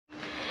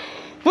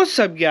What's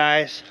up,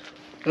 guys?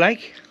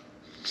 Like,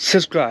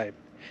 subscribe,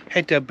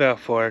 hit that bell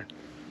for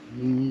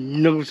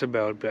notice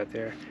about out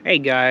there. Hey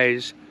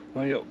guys,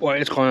 what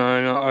is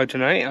going on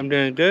tonight? I'm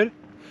doing good.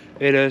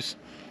 It is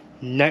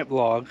night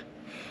vlog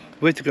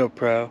with the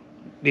GoPro,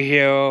 the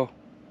Hero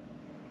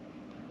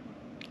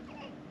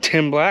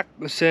 10 Black,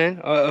 listen,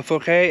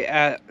 4K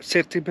at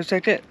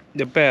 60%.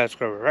 The best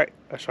cover, right?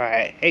 That's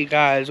right. Hey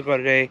guys, what's going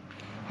today?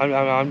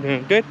 I'm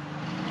doing good.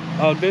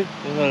 All good.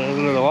 A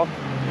little off.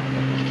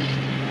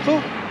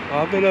 Cool.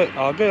 All good.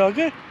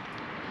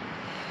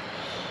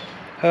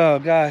 Oh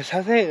guys,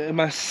 I think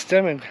my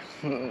stomach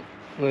a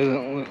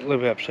little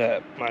bit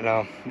upset right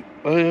now.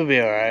 But it'll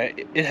be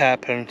alright. It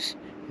happens.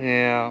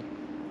 Yeah.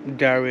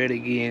 Diarrhea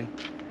again.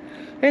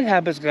 It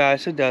happens,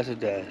 guys. It does.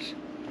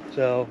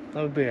 So,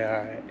 it'll be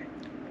alright.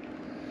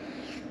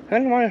 I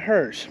don't know why it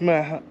hurts.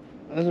 Morning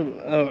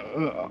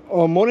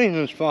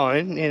was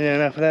fine, and then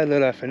after that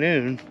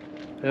afternoon,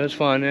 it was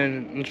fine,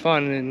 and it's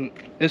fine, and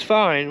it's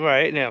fine,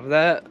 right? Now, after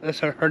that, it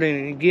started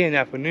hurting again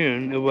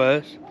afternoon, it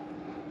was.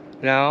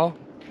 Now,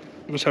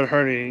 it started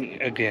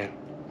hurting again.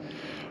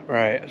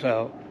 Right,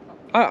 so,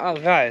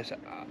 guys,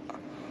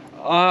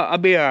 I'll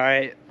be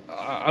alright.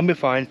 I'll be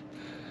fine.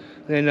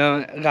 Then,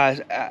 guys,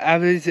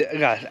 after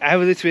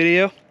this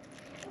video,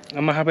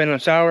 I'm gonna hop in a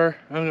shower.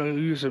 I'm gonna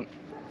use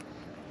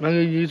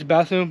the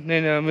bathroom.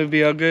 Then it'll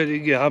be all good. You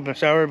get hop in a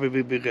shower, but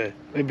it'll be good.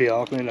 It'll be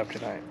all cleaned up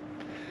tonight.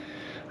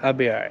 I'll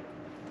be alright.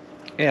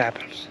 It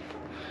happens.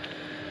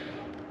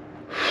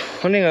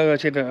 I think I'm gonna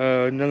take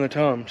another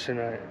Tom's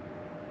tonight.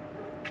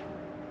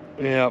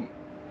 Yeah,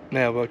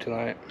 I will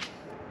tonight.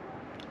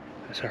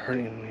 It's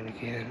hurting me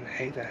again. I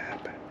hate that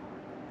happen.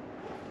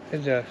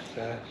 It does.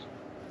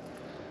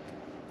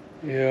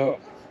 Yeah.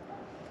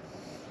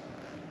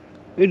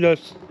 It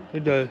does.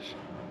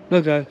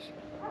 Look, guys.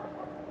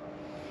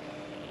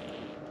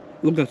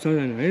 Look outside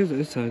right now. It's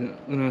outside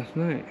last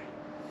night.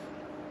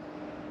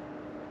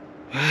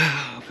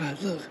 Wow,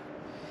 guys, look.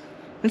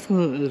 It's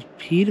a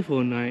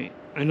beautiful night.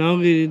 I know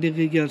we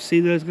didn't get to see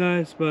those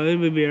guys, but it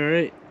would be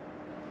alright.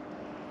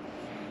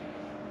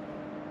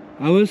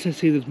 I wish I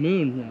see this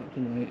moon out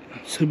tonight.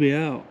 Should be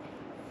out.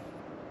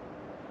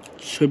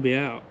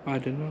 I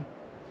don't know.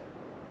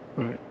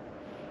 Right.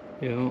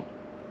 You know.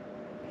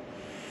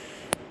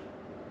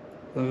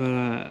 Look at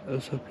that.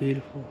 That's so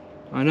beautiful.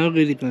 I know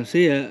you can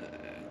see it.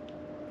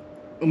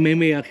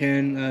 Maybe I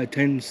can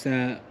change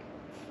that.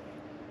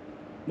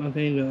 My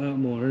thing up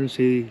more and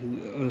see.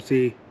 Let's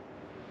see.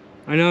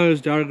 I know it's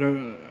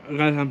darker.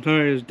 Guys, I'm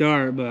sorry it's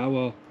dark, but I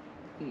will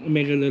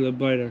make it a little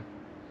brighter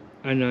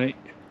at night.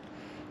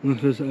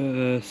 Let's just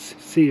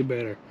see it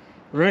better.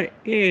 Right?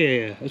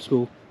 Yeah, that's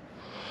cool.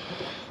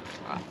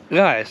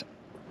 Guys,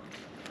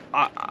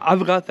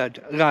 I've got that.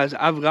 Guys,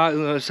 I've got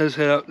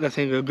that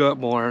thing to go up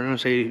more and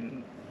see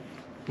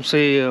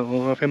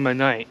in my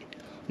night.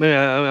 Maybe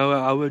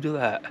I will do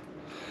that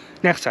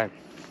next time.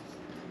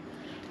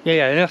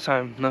 Yeah, next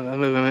time.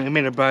 I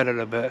made it brighter a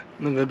little bit.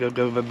 I'm gonna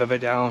go a bit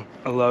down,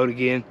 a load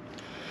again.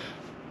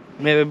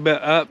 Maybe a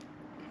bit up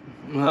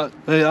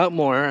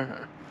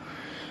more.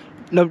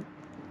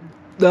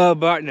 The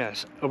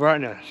brightness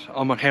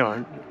on my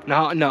camera,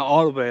 not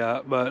all the way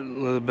up, but a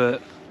little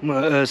bit.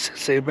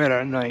 See better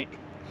at night.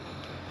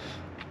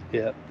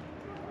 Yeah,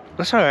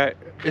 that's all right.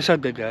 It's all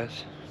good,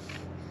 guys.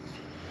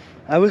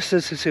 I wish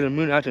to see the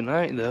moon out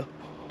tonight, though.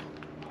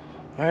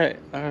 All right,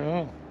 I don't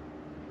know.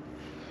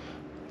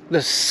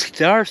 The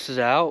stars is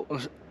out.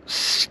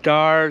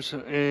 Stars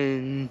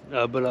and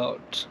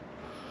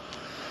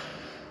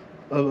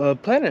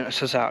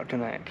planets is out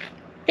tonight.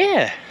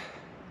 Yeah,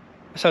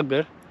 it's all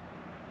good.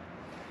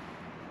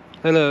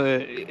 Hello,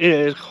 it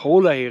is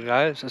cold out here,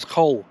 guys. It's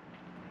cold.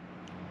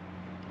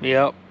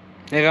 Yep.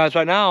 Hey guys,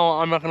 right now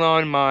I'm working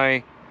on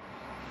my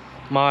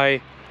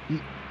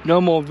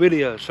normal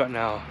videos right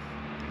now.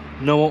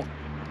 No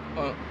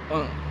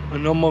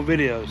more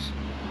videos.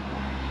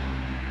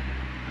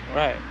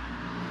 Right.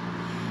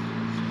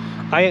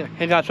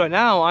 Hey guys, right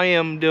now I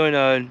am doing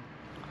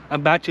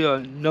I'm back to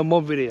no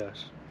more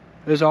videos.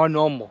 It's all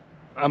normal.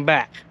 I'm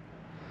back.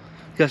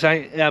 Because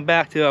I'm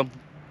back to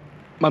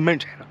my main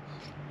channel.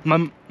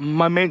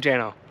 My main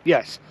channel,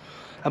 yes.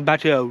 I'm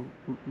back to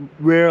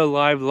real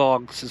live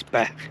vlogs is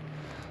back.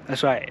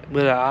 That's right.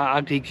 But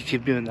I'll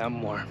keep doing that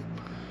more.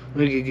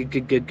 We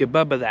get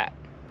above that.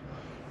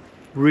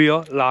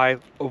 Real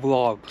live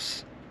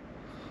vlogs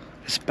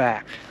is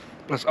back.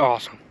 That's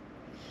awesome.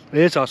 It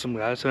is awesome,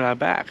 guys. So I'm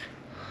back.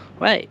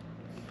 Right.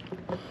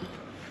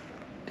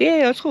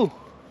 Yeah, that's cool.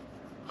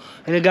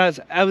 And then, guys,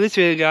 after this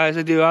video, guys,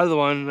 I do the other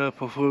one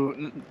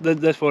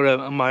that's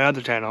for my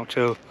other channel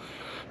too.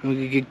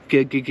 We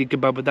get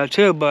above with that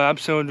too. But I'm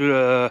still doing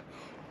the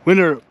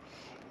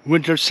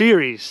winter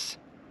series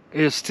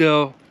is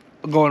still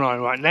going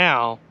on right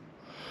now.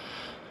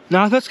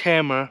 Now this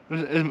camera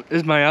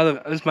is my other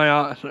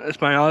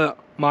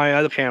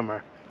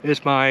camera.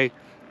 It's my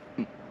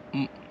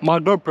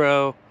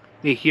GoPro,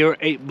 the Hero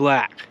 8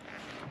 Black.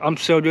 I'm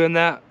still doing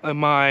that on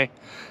my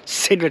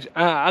secret.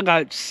 I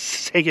got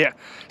secret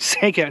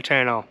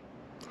channel.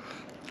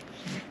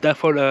 That's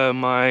for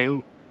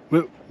my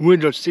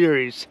Windows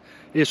series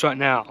is right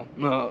now.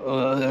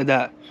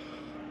 That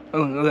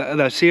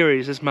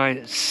series is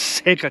my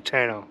second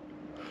channel.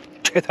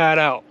 Check that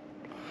out.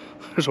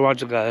 Just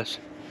watch it, guys.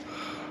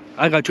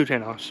 I got 2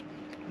 channels.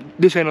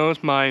 This channel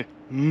is my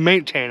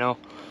main channel.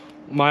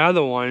 My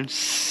other one,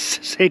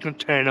 second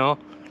channel.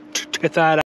 Check that out.